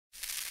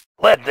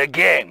Let the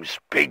games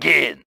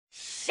begin.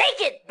 Shake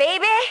it,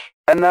 baby!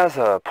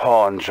 Another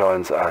pawn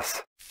joins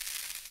us.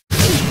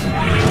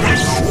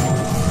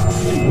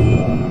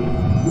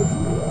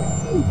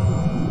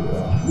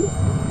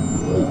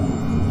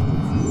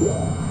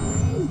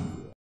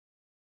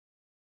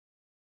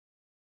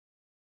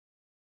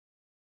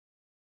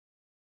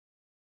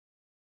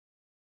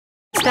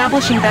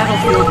 Establishing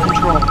battlefield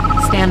control.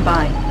 Stand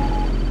by.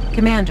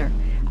 Commander,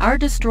 our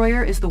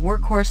destroyer is the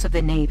workhorse of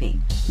the Navy.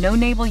 No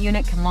naval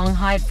unit can long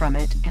hide from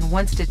it, and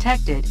once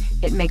detected,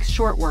 it makes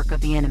short work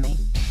of the enemy.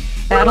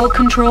 Battle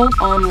control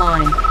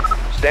online.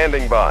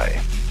 Standing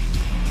by.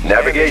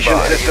 Navigation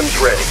systems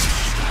ready.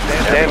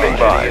 Standing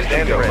by.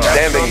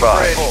 Standing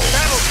by.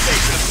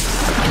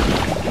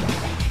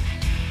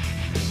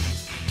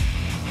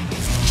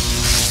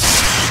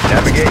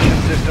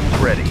 Navigation systems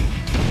ready.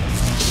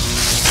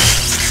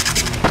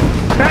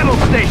 Battle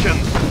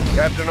stations!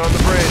 Captain on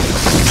the bridge.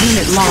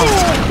 Unit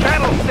lost.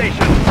 Battle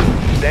stations!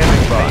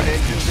 Standing by.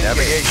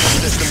 Navigation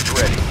systems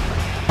ready.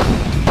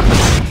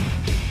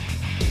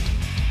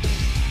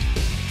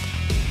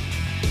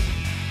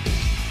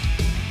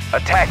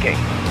 Attacking.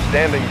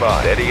 Standing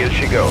by. Steady as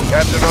she goes.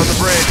 Captain on the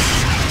bridge.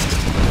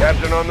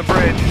 Captain on the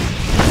bridge.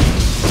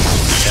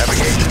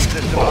 Navigation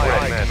systems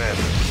ready. Commander.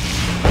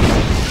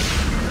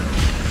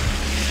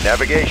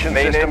 Navigation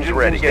systems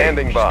ready.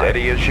 Standing by.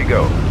 Steady as she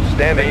goes.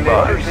 Standing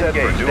by.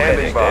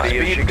 Standing by. Steady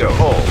as she goes.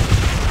 Full.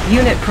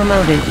 Unit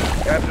promoted.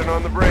 Captain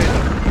on the bridge.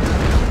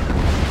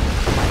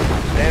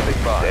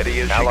 Standing by. Steady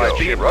as she goes.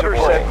 Speed rudder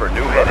set for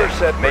new heading. Rudder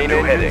set main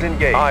engines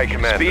engaged. Aye,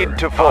 Commander. Speed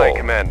to full. Aye,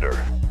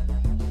 Commander.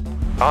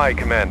 Aye,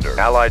 Commander.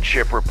 Allied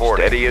ship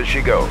reporting. Steady as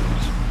she goes.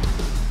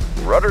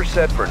 Rudder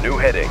set for new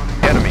heading.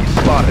 Enemy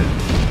spotted.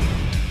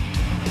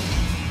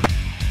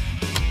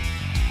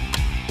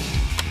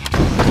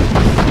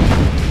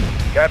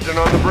 Captain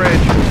on the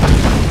bridge.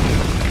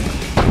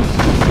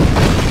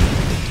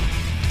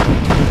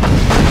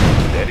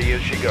 Steady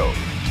as she goes.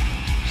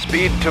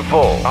 Speed to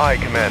full. Aye,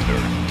 Commander.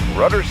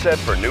 Rudder set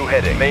for new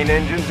heading. Main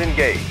engines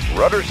engaged.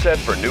 Rudder set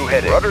for new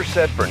heading. Rudder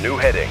set for new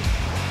heading.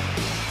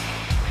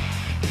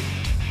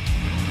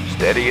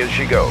 Steady as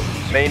she goes.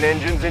 Main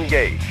engines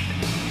engaged.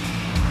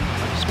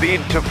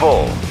 Speed to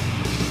full.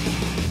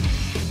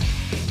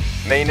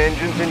 Main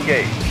engines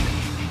engaged.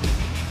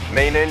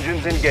 Main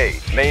engines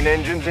engaged. Main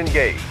engines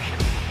engaged.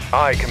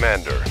 Aye,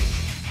 Commander.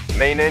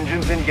 Main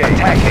engines engaged.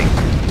 Attacking.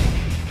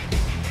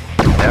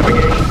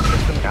 Navigation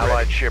system.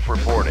 Allied ship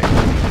reporting.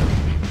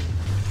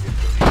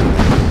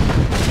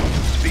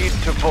 Speed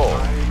to full.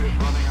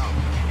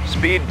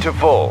 Speed to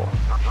full.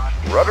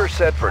 Rudder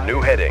set for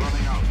new heading.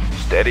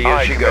 Steady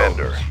as she goes.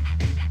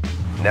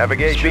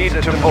 Navigation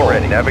systems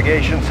ready.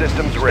 Navigation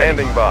systems ready.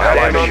 Standing by.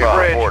 Allied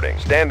ship reporting.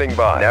 Standing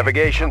by.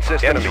 Navigation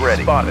systems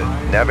ready. Spotted.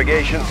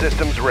 Navigation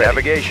systems ready.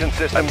 Navigation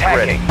systems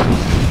ready.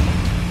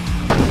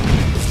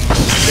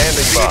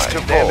 Standing by.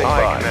 Standing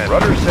by.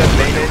 Rudder set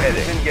main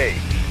engines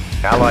engaged.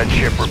 Allied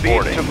ship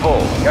reporting. Speed to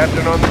full.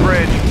 Captain on the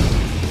bridge.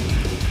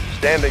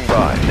 Standing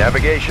by.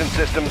 Navigation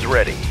systems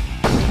ready.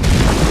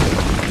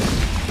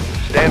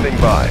 Standing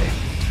by.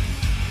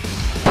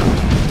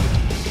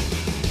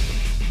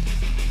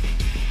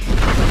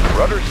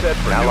 Rudder set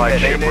for Allied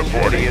ship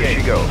reporting as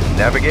she goes.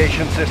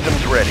 Navigation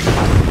systems ready.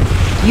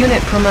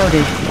 Unit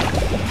promoted.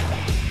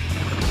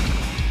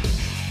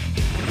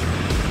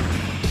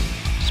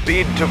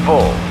 Speed to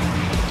full.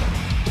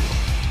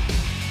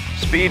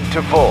 Speed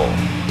to full.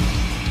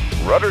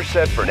 Rudder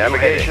set for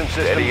navigation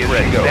systems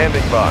ready.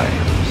 Standing by.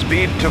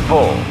 Speed to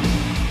full.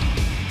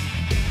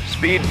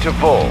 Speed to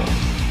full.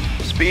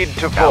 Speed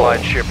to full.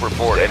 Allied ship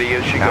reporting. Steady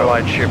as she goes.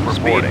 Allied ship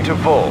reporting. Speed to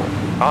full.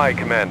 Aye,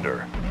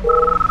 Commander.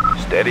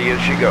 Steady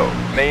as she goes.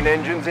 Main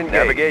engines engaged.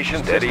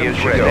 Navigation steady as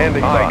she goes.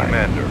 Standing by,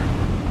 Commander.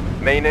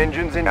 Main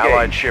engines engaged.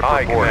 Allied ship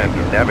reporting.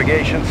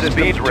 Navigation systems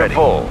ready. Speed to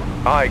full.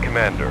 Aye,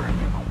 Commander.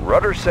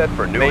 Rudder set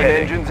for new main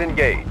engines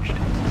engaged.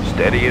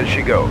 Steady as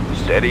she goes.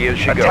 Steady as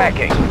she goes.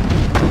 Attacking.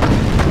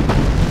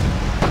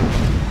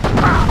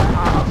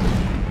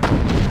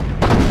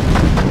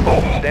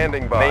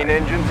 Standing by. Main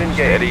engines engaged.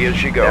 Steady as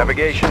she goes.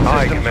 Navigation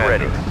systems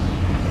ready.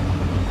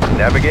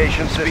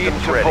 Navigation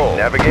systems ready.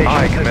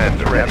 Navigation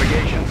systems ready.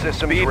 Navigation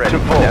systems ready.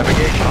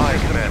 Navigation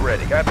systems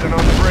ready. Captain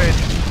on the bridge.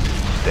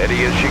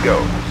 Steady as she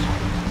goes.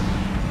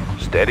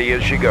 Steady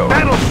as she goes.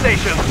 Battle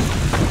stations!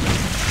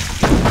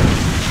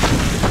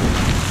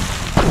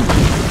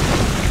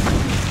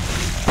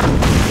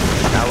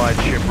 Allied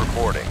ship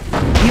reporting.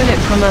 Unit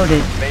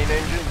promoted. Main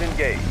engines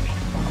engaged.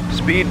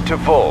 Speed to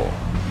full.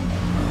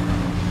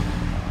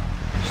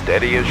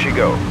 Steady as she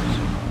goes.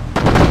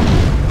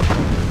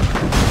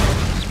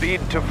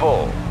 Speed to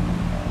full.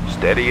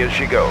 Steady as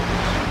she goes.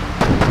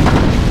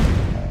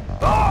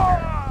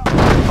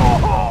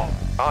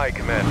 Aye,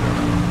 Commander.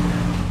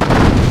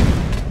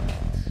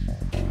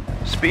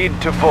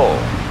 Speed to full.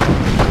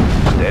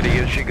 Steady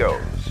as she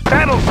goes.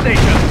 Battle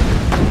station!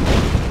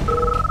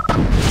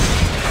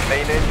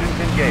 Main engines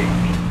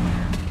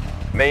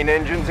engaged. Main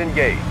engines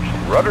engaged.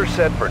 Rudder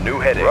set for new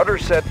heading. Rudder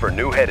set for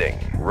new heading.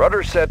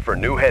 Rudder set for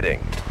new heading.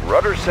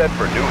 Rudder set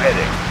for new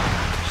heading.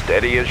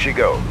 Steady as she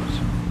goes.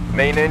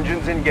 Main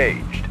engines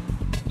engaged.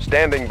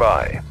 Standing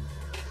by.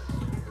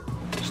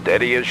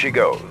 Steady as she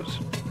goes.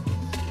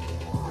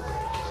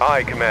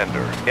 Aye,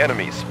 Commander.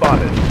 Enemy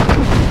spotted.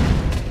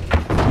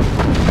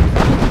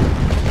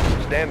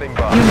 Standing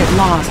by. Unit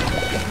lost.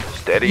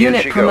 Steady Unit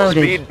as she promoted.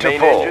 goes. Speed to Main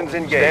full. engines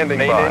engaged. Standing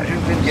Main by.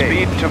 engines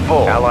engaged. Speed to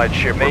full. Allied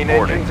ship Main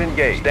reporting. engines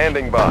engaged.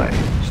 Standing by.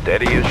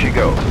 Steady as she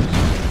goes.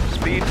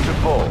 Speed to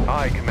full.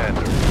 Aye,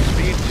 Commander.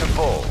 Speed to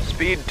full.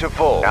 Speed to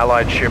full.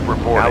 Allied ship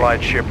reporting.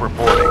 Allied ship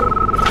reporting.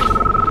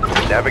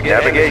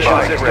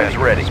 Navigation systems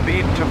ready.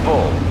 Speed to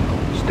full.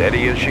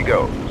 Steady as she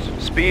goes.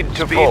 Speed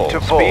to full.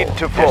 Speed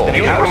to full.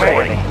 Unit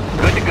reporting.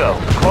 Good to go.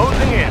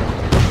 Closing in.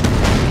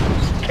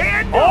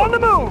 On the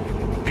move.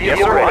 Yes,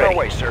 Vehicle sir. on our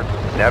way, sir.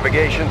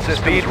 Navigation systems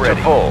Speed ready.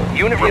 to full.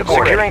 Unit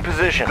reporting. Securing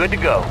position. Good to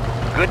go.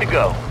 Good to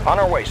go. On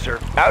our way, sir.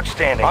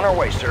 Outstanding. On our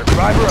way, sir.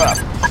 Driver up.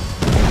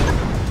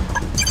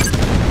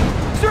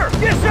 Sir,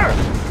 yes, sir.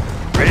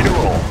 Ready to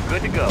roll.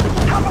 Good to go.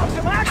 How about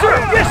some action? Sir,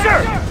 yes,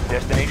 sir.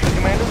 Destination,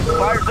 Commander.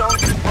 Fire zone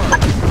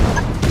confirmed.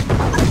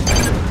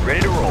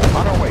 Ready to roll.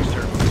 On our way,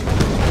 sir.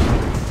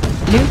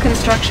 New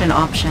construction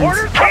options.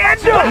 Order can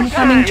do.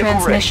 Incoming Vehicle ready.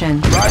 transmission.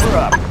 Driver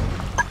up.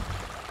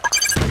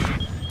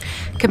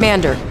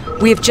 Commander,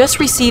 we have just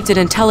received an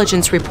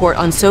intelligence report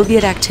on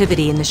Soviet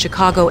activity in the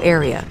Chicago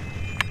area.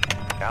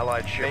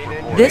 Allied ship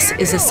reporting. This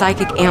is a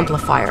psychic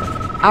amplifier.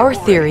 Our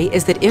theory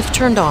is that if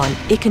turned on,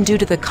 it can do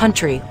to the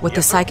country what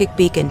the psychic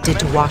beacon did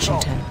to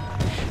Washington.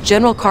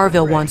 General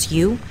Carville wants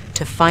you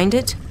to find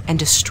it and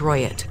destroy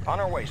it. On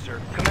our way, sir.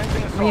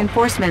 Commencing assault.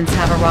 Reinforcements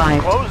have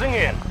arrived. Closing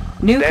in.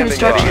 New Standing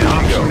construction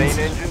by. Main options.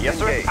 engines Yes,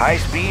 sir. engaged. High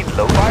speed,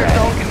 low Fire drag.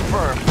 zone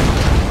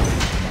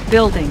confirmed.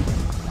 Building.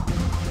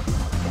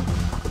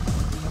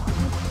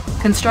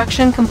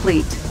 Construction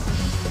complete.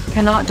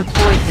 Cannot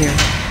deploy here.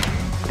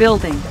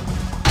 Building.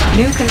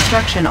 New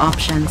construction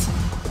options.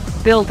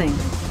 Building.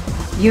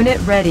 Unit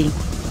ready.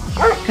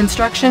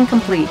 Construction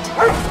complete.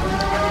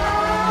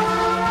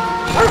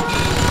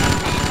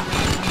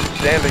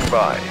 Standing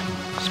by.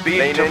 Speed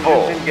Main to engines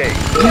full.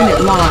 engaged.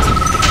 Unit lost.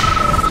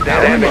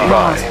 Standing Unit by.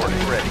 lost.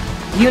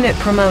 Unit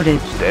promoted.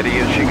 Steady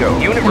as she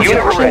goes. Unit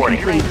Construction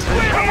reporting. complete.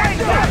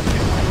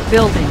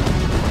 Building.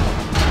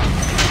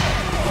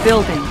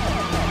 Building.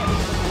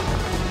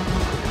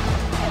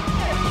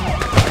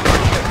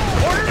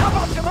 How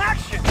about some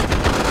action?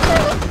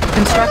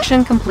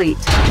 Construction complete.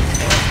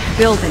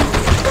 Building.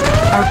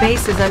 Our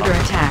base is under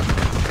attack.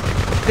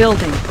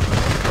 Building.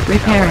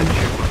 Repairing.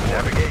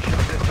 Navigation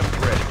systems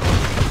ready.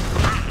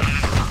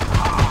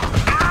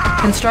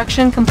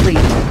 Construction complete.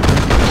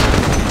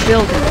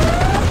 Building.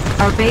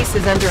 Our base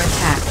is under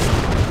attack.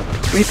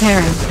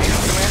 Repairing.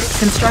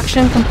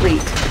 Construction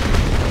complete.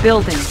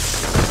 Building.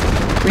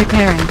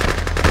 Repairing.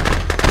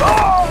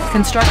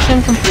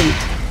 Construction complete.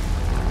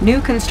 New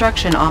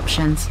construction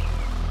options.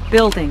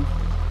 Building.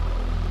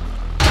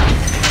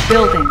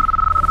 Building.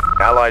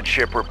 Allied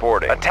ship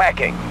reporting.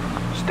 Attacking.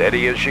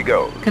 Steady as she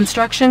goes.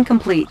 Construction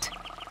complete.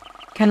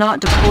 Cannot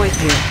deploy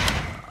here.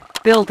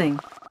 Building.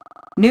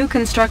 New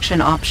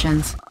construction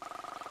options.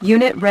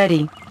 Unit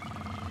ready.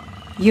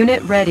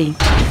 Unit ready.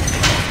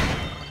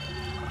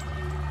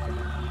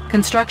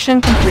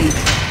 Construction complete.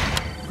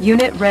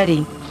 Unit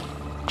ready.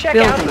 Check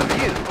Building. out the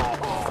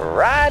view.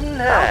 Riding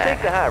high. I'll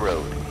take the high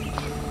road.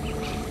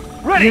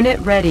 Ready. Unit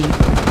ready.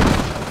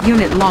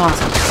 Unit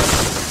lost.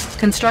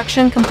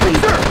 Construction complete.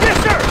 Sir, yes,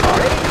 sir.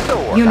 Ready to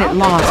soar. Unit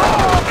lost.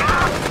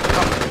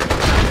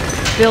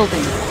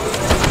 Building.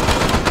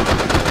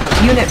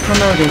 Unit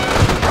promoted.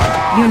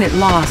 Unit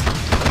lost.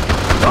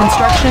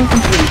 Construction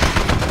complete.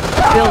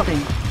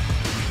 Building.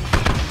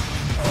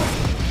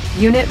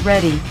 Unit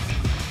ready.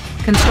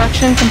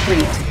 Construction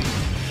complete.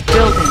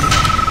 Building.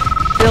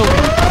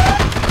 Building.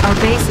 Our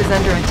base is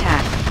under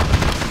attack.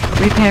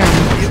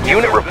 Repairing.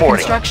 Unit reporting.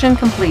 Construction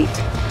complete.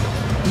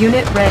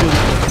 Unit ready.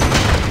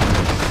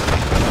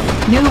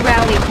 New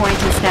rally point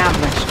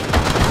established.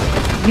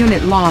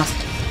 Unit lost.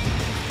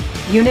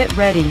 Unit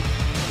ready.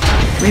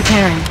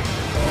 Repairing.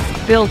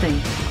 Building.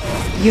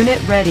 Unit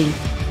ready.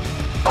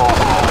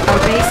 Our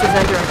base is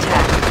under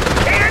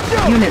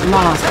attack. Unit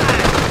lost.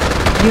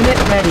 Unit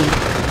ready.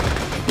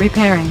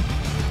 Repairing.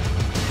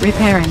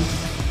 Repairing.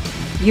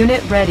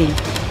 Unit ready.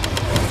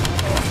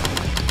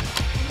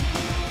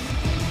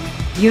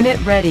 Unit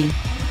ready.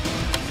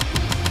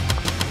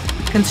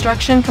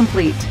 Construction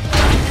complete.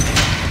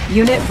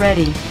 Unit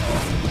ready.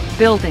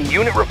 Building.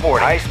 Unit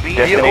reporting. High speed.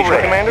 Destination, vehicle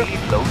ready. Commander.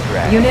 Low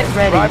drag. Unit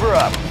ready. Driver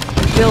up.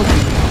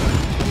 Building.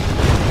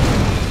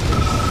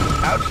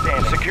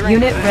 Outstanding. Securing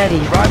Unit position. ready.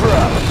 Driver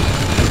up.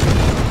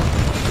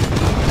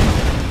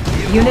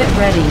 Unit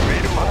ready.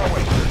 Ready to roll.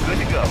 Good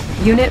to go.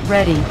 Unit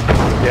ready.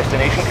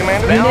 Destination,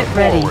 Commander. Unit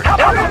ready. Forward. How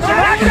about some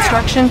action?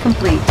 Construction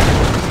complete.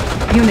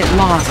 Unit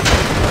lost.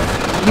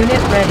 Unit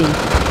ready.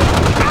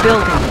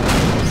 Building.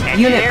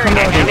 Unit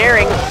promoted.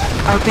 Engineering.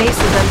 Our base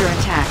is under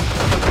attack.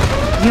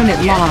 Unit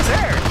lost.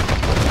 Sir.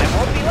 I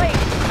won't be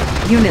late.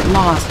 Unit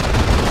lost.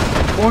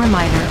 Ore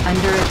miner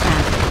under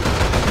attack.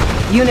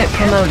 Unit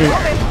promoted.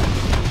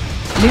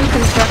 New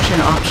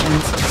construction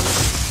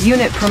options.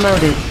 Unit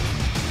promoted.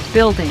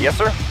 Building. Yes,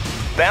 sir.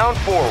 Bound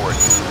forward.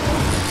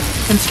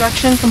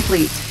 Construction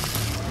complete.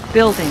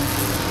 Building.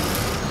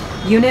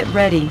 Unit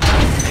ready.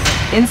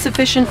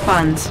 Insufficient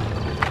funds.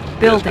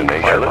 Building.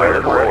 Destination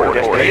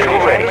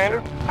ready.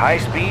 High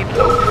speed,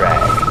 low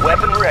drag.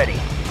 Weapon ready.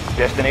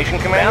 Destination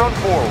command. Bound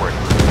forward.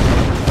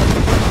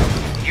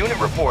 Unit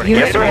reporting.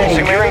 Unit ready.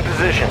 Securing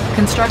position.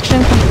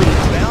 Construction complete.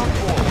 Bound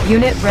forward.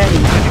 Unit ready.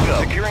 Good to go.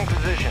 Securing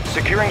position.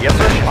 Securing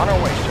position. On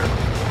our way, sir.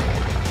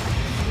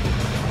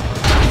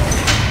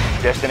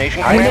 Destination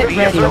Unit command. ready.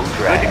 Yes, sir.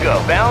 Good to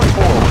go. Bound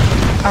forward.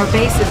 Our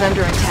base is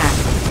under attack.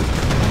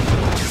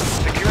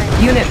 Securing.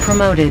 Unit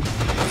promoted.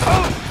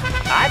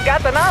 I've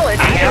got the knowledge.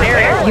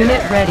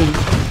 Unit ready.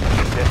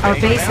 Our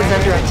base is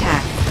under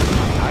attack.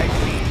 High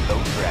speed, low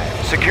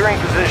drag. Securing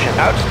position.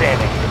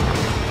 Outstanding.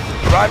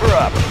 Driver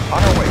up. On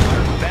our way,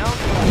 sir. Bound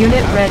forward.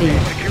 Unit ready.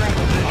 Securing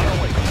position. On our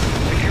way.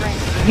 Securing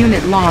position.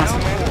 Unit lost.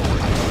 Bound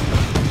forward.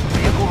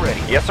 Vehicle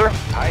ready. Yes, sir.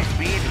 High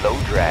speed, low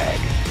drag.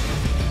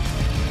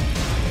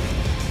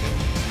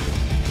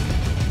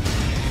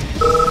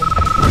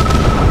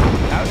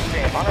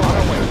 Outstanding. On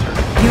our way, sir.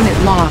 Unit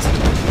lost.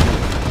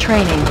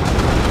 Training.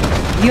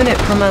 Unit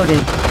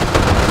promoted.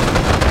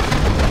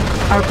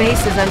 Our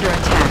base is under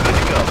attack. Good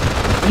to go.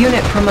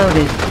 Unit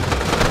promoted.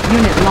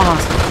 Unit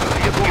lost.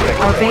 Vehicle ready.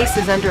 Our base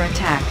is under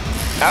attack.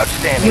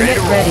 Outstanding. Unit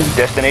ready.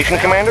 Destination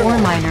commander. Ore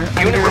miner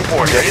Unit under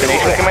report. attack.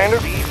 Destination commander.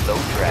 Speed, low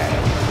drag.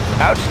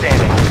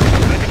 Outstanding.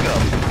 Good to go.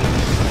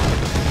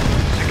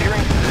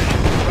 Securing position.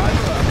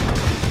 Driver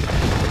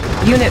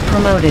up. Unit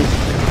promoted.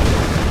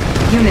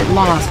 Unit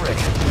lost.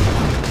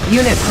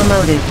 Unit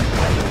promoted.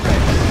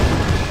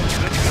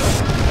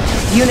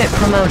 Unit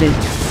promoted.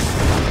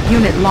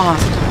 Unit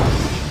lost.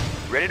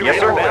 Ready to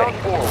roll. Bound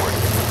forward.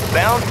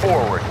 Bound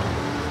forward.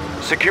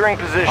 Securing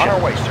position. On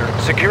our way, sir.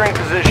 Securing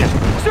position.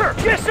 Sir!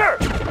 Yes, sir!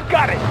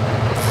 Got it!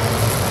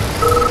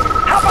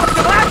 How about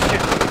some action?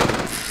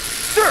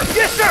 Sir!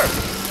 Yes, sir!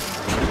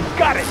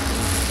 Got it!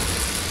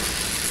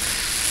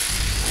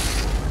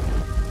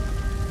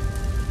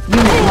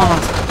 Unit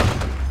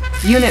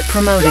lost. Unit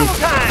promoted.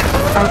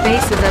 Time! Our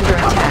base is under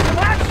attack.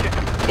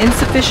 Action!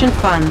 Insufficient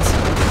funds.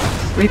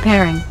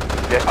 Repairing.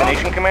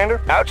 Destination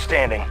commander?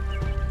 Outstanding.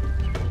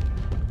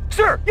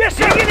 Sir! Yes,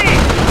 sir! Take it in!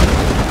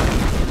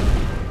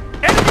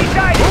 Enemy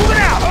sight! Moving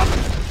out!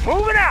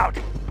 Moving out!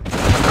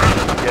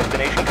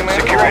 Destination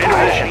commander? Securing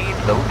position.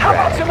 How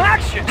about some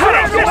action?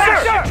 Yes,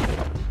 sir!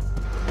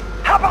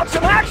 How about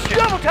some action?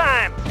 Double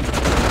time!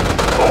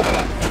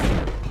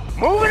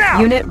 Moving out!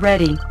 Unit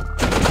ready.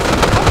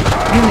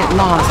 Unit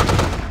lost.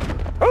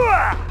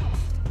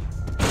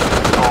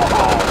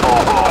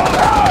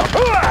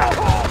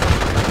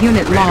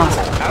 Unit lost.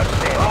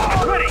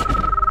 Outstanding. Ready.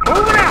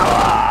 Moving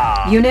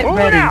out! Unit Moving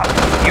ready. out!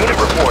 Unit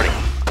reporting.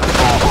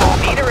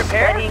 Need a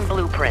repair? Studying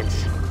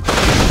blueprints.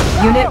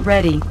 Unit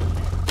ready.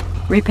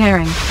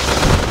 Repairing.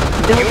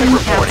 Building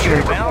Unit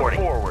captured. reporting.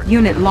 Forward.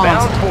 Unit Bound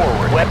lost.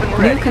 forward. Weapon New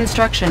ready.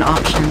 construction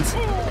options.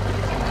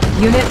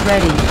 Unit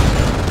ready.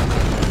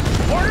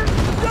 Order.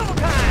 Double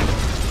time.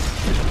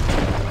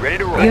 Ready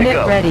to roll. Unit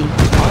Go. ready. On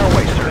our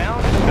way, sir.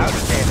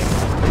 Outstanding.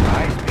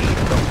 High speed.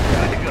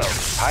 Good to go.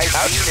 High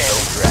speed.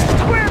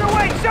 Squared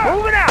away, sir.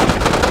 Moving out.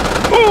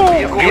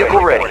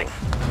 Vehicle ready.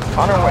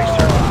 On our way,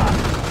 sir.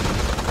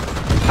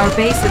 Our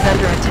base is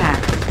under attack.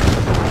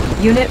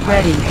 Unit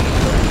ready.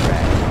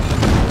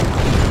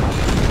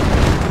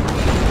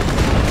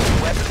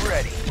 Weapon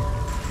ready.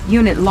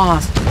 Unit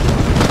lost.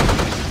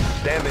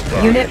 Standing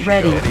by. Unit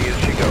ready. Steady as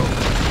she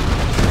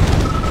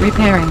goes.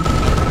 Repairing.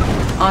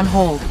 On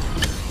hold.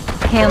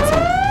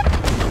 Cancel.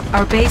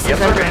 Our base Yes, is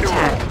sir. under Ready to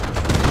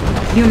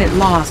attack. Unit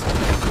lost.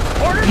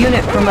 Order.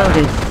 Unit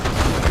promoted.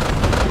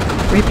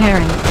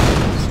 Repairing.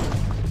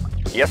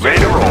 Yes, sir.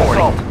 Ready to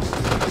roll.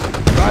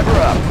 Driver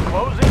up.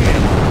 Closing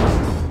in.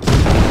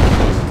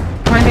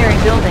 Primary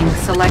building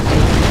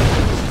selected.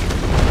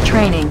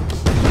 Training.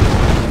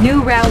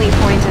 New rally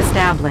point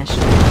established.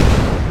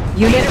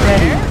 Unit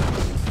ready.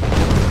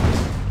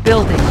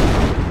 Building.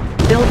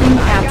 Building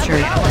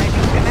captured.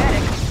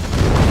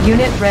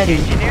 Unit ready.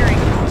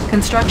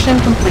 Construction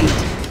complete.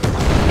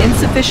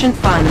 Insufficient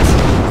funds.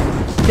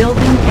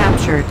 Building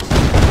captured.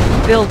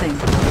 Building.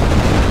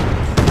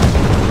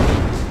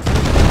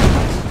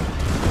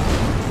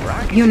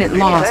 Unit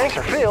lost. Tanks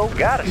are filled.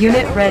 Got it.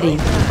 Unit ready.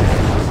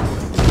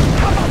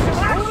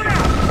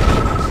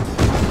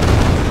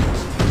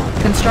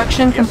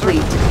 Construction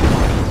complete.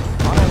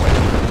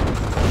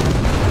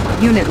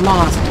 Unit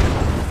lost.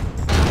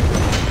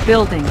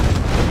 Building.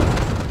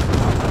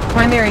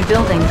 Primary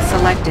building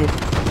selected.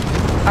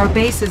 Our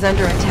base is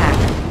under attack.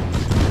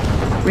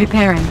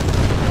 Repairing.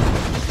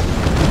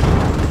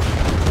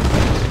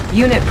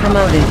 Unit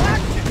promoted.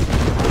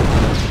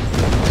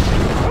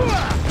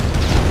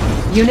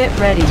 Unit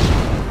ready.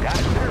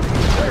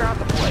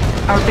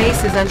 Our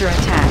base is under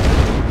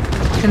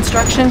attack.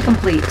 Construction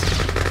complete.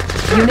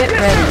 Unit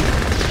ready.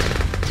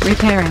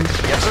 Repairing.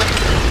 Yes,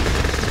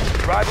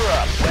 sir. Driver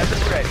up. Weapon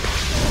ready.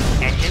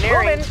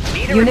 Engineering.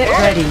 Need a Unit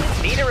repair? ready.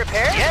 Need a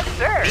repair? Yes,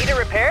 sir. Need a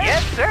repair?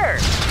 Yes, sir.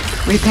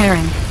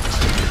 Repairing.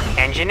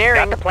 Engineering.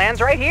 Got the plans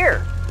right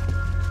here.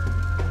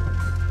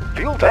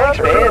 Fuel tanks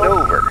are and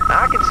over.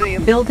 I can see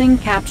him. Building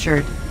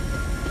captured.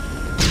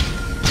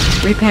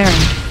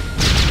 Repairing.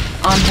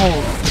 On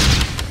hold.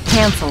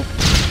 Cancelled.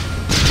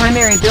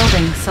 Primary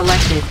building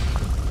selected.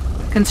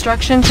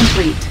 Construction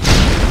complete.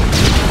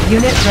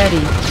 Unit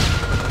ready.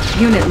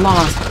 Unit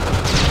lost.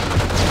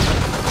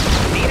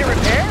 Need a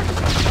repair?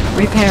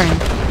 Repairing.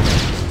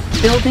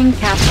 Building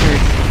captured.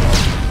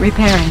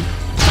 Repairing.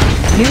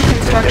 New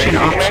construction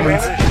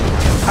options.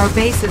 Our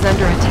base is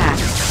under attack.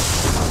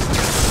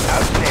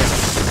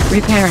 Outstanding.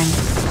 Repairing.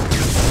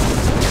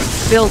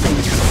 Building.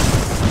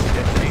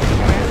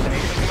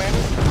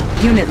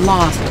 Unit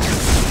lost.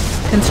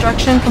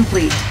 Construction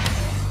complete.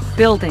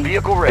 Building.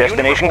 Vehicle ready.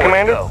 Destination,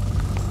 Commander?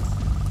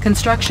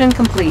 Construction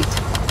complete.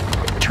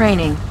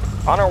 Training.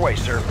 On our way,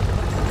 sir.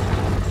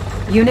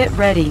 Unit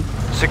ready.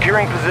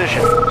 Securing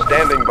position.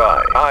 Standing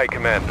by. Aye,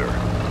 Commander.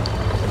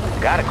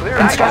 Got a clear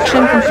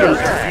Construction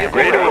complete.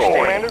 Ready to roll,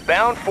 Commander.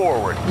 Bound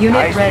forward.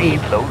 Unit ready.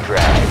 Low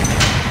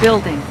drag.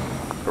 Building.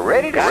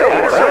 Ready to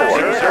roll,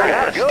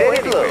 sir.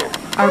 Steady flow.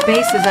 Our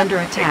base is under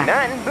attack.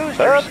 Igniting boosters.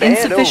 Up and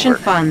Insufficient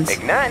over. funds.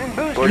 Igniting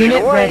boosters.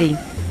 Unit ready.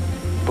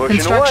 Pushing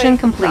Construction away.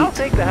 complete. I'll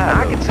take the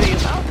high road. I can see him.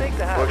 I'll take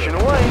the high Pushing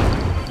away.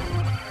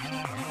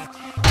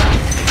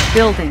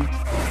 Building.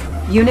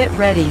 Unit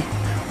ready.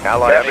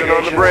 Allied Captain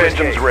on the bridge.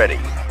 Systems ready.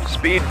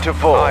 Speed to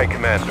full. Aye,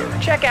 Commander.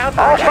 Check out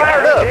the all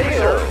fired up.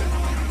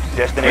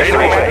 Destination,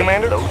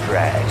 Commander? Low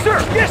drag. Sir,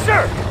 yes,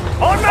 sir.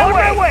 On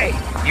my way.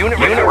 Unit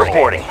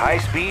reporting. High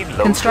speed,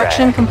 low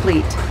Construction drag.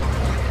 complete.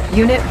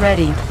 Unit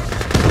ready.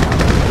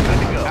 Good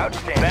to go.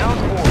 Outstanding. Bound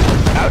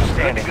forward.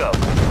 Outstanding. Good to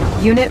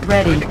go. Unit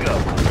ready. Good to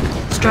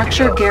go.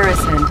 Structure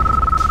garrisoned.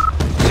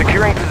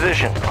 Securing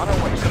position.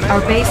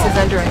 Our base is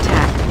under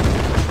attack.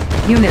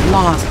 Unit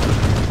lost.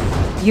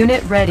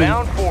 Unit ready.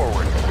 Bound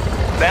forward.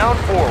 Bound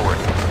forward.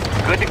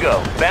 Good to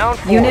go. Bound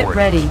forward. Unit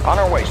ready. On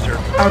our way, sir.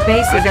 Our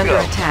base Good is to under go.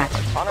 attack.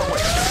 On our way,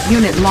 sir.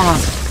 Unit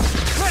lost.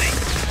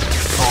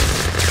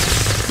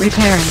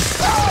 Repairing.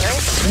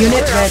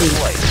 Unit ready.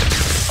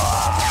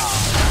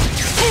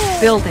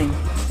 Building.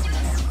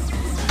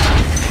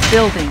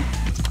 Building.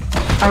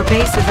 Our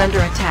base is under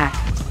attack.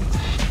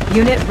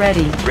 Unit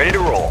ready. Ready to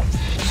roll.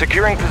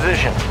 Securing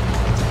position.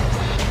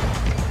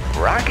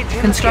 Rockets in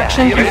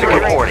Construction the sky.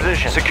 complete. Securing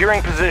position.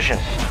 Securing position.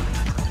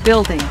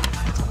 Building.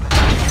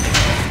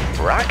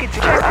 Rockets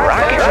in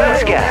the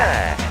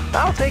sky.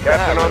 I'll take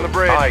Captain on the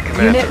bridge. Aye,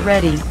 Commander. Unit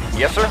ready.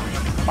 Yes, sir.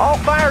 All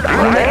fired up.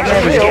 Unit Rockets in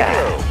ready. the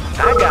sky.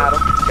 I got him.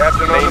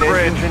 Captain on the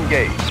bridge.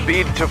 Engaged.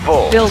 Speed to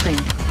full. Building.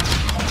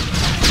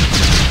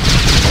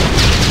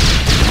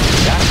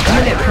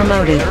 Unit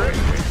promoted.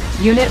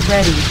 Unit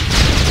ready.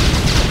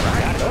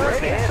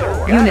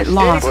 Unit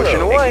lost.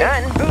 Pushing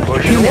away.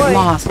 Pushing Unit away.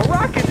 lost.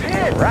 Rockets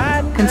hit.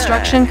 Riding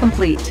Construction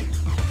complete.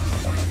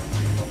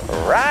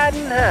 high.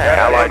 Riding high.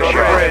 Allied On ship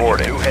the bridge.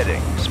 reporting. Two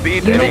heading.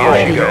 Speed Unit to full.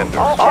 ready. Commander.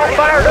 All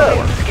fired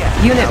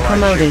up. Unit Allied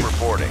promoted. ship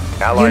reporting.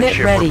 Allied Unit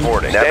ship ready.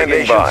 reporting. Standing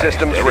Navigation by.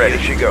 systems Steady ready.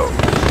 as she goes.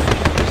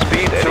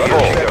 Speed to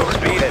full.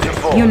 Speed to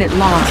full. Unit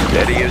lost.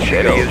 Steady as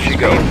she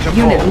goes. Speed to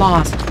Unit full.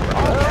 lost.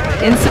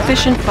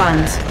 Insufficient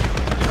funds.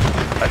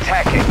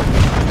 Attacking.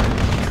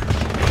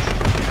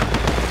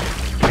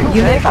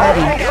 Unit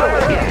ready.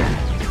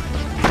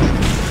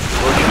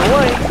 Pushing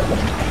away.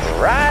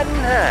 Riding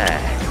high.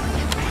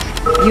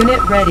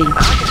 Unit ready.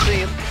 I can see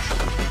him.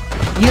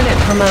 Unit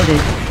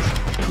promoted.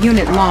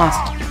 Unit lost.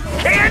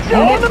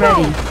 Unit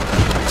ready.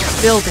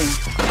 Building.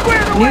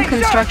 New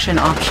construction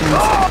options.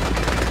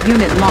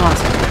 Unit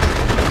lost.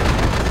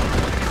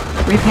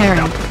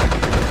 Repairing.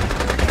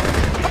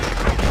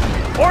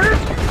 Orders?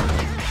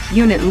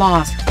 Unit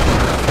lost.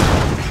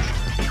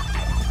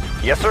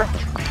 Yes, sir.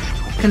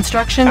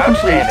 Construction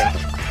complete.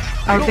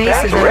 Our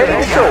base is under Ready to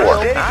attack. soar.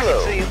 I can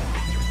see him.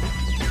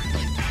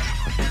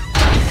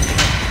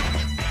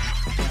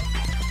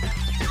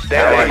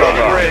 Standing by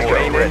the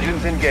bridge. Main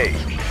engines engaged.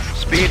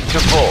 Speed to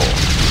full.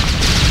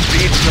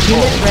 Speed to full.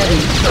 Unit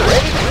ready.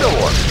 Ready to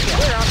soar.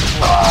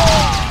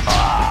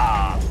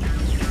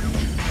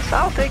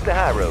 I'll take the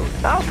high road.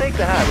 I'll take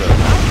the high road.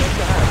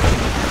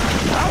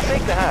 I'll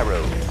take the high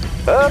road.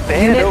 I'll take the high road. Up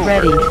and Unit over.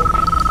 ready.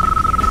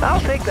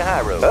 I'll take the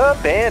high road.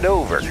 Up and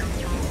over.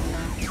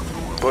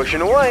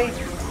 Pushing away.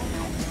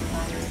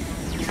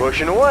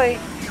 Pushing away.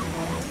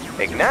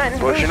 Igniting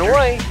Pushing boosters.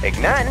 Away.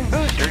 Igniting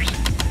boosters.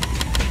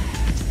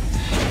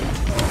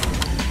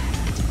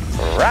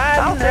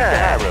 Riding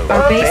high.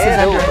 Our base is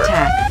under over.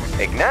 attack.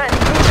 Igniting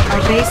boosters.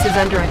 Our base is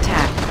under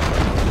attack.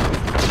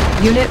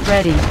 Unit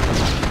ready.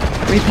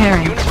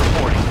 Repairing. Unit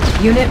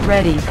reporting. Unit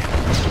ready.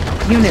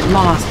 Unit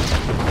lost.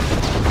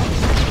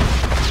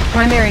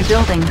 Primary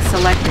building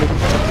selected.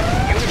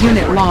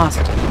 Unit lost.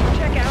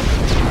 Check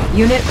out.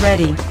 Unit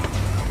ready.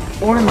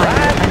 Ore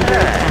miner under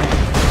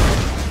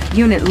attack.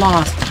 Unit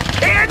lost.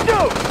 Can do!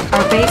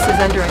 Our base is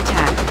under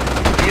attack.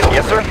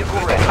 Yes, sir.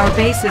 Our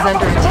base is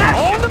under attack.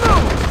 On the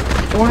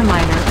move! Ore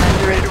miner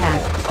under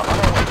attack.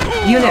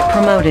 Unit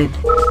promoted.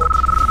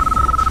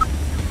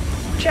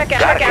 Check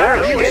out.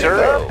 Clearly,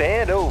 sir. Up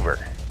and over.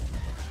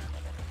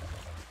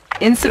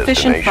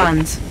 Insufficient Destination.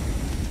 funds.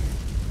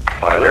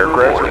 Pilot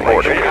aircraft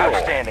reporting.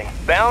 Outstanding.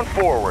 Bound Bound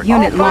forward.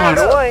 Unit All fired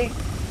lost. away.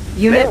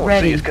 Unit They won't see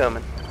ready. us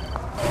coming.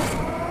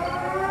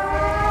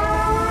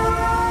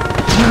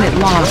 Unit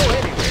lost.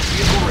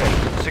 Vehicle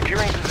ready.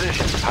 Securing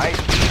position. High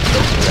speed.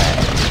 No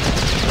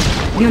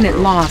track. Unit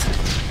lost.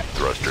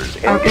 Thrusters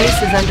Our engaged.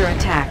 base is under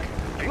attack.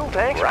 Fuel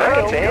tanks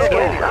Rockets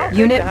ready.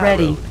 Unit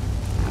ready.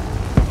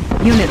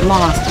 Unit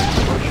lost.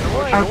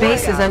 Our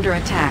base is under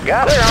attack.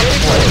 Got it.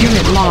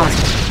 Unit lost.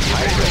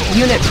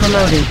 Unit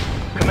promoted.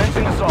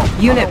 Commencing assault.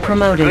 Unit Good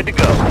promoted. to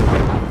go.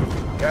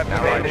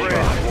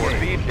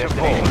 Speed to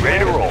full. Ready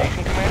to roll.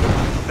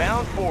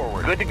 Bound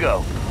forward. Good to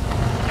go.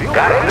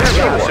 Got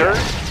it, sir.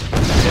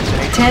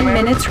 10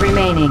 minutes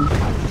remaining.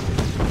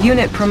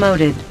 Unit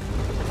promoted.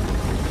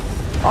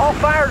 All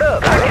fired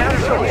up. Sir.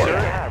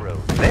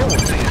 They won't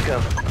see us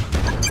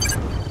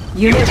coming.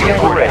 Unit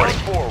ready. Ready.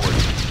 Forward.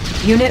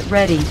 Unit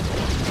ready.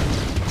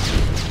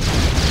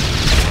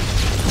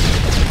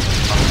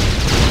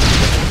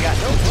 Got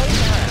no place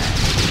to hide.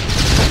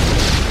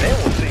 They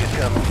won't see us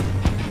coming.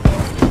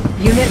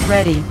 Unit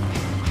ready.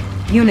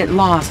 Unit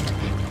lost.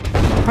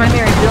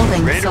 Primary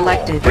building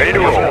selected. Ready to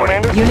roll,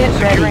 Commander. Unit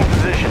Securing ready.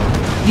 position.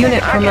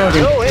 Unit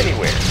promoted. Go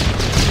anywhere.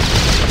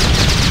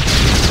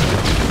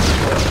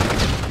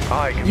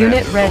 Aye, Commander.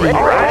 Unit ready.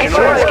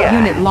 Right.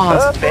 Unit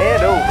lost. Up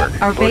and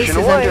over. Our base is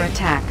Pushing under away.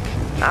 attack.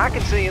 I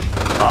can see him.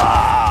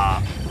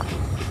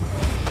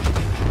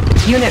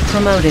 Unit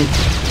promoted.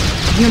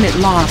 Unit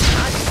lost.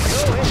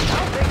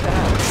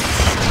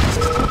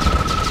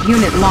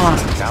 Unit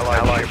lost.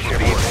 Allied ship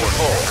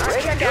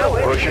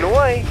report. Pushing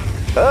away.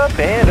 Up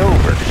and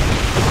over.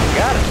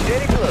 Got a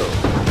steady flow.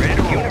 Ready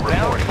to roll.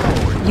 Bound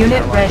forward.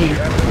 Unit ready.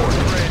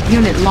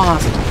 Unit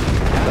lost.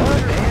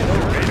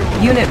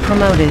 Unit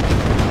promoted.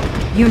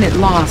 Unit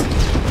lost.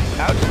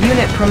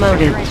 Unit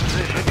promoted.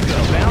 Position to go.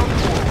 Bound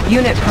forward.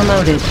 Unit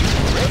promoted.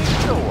 Ready to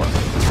soar.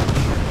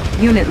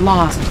 Unit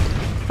lost.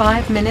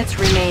 5 minutes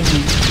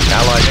remaining.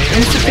 Allied ship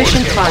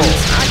Insufficient report.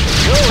 funds.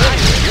 Go in.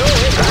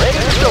 Ready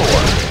to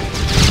soar.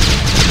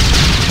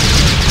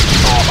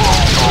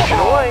 Pushing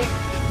away.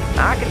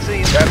 I can see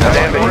him.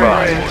 Standing by.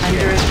 Warrior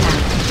under attack.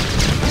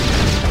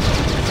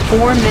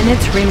 4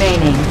 minutes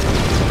remaining.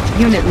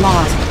 Unit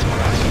lost.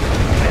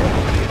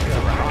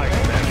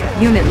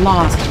 Unit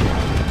lost.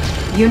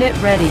 Unit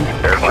ready.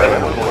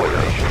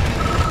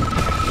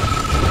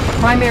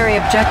 Primary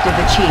objective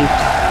achieved.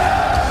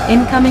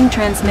 Incoming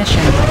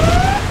transmission.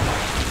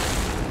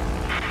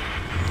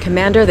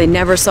 Commander, they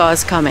never saw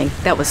us coming.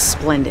 That was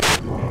splendid.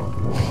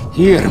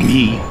 Hear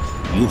me,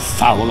 you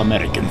foul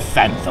American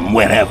phantom,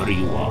 wherever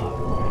you are.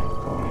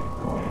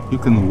 You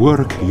can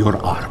work your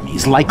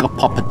armies like a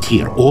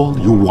puppeteer all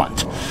you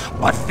want,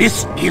 but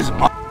this is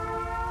my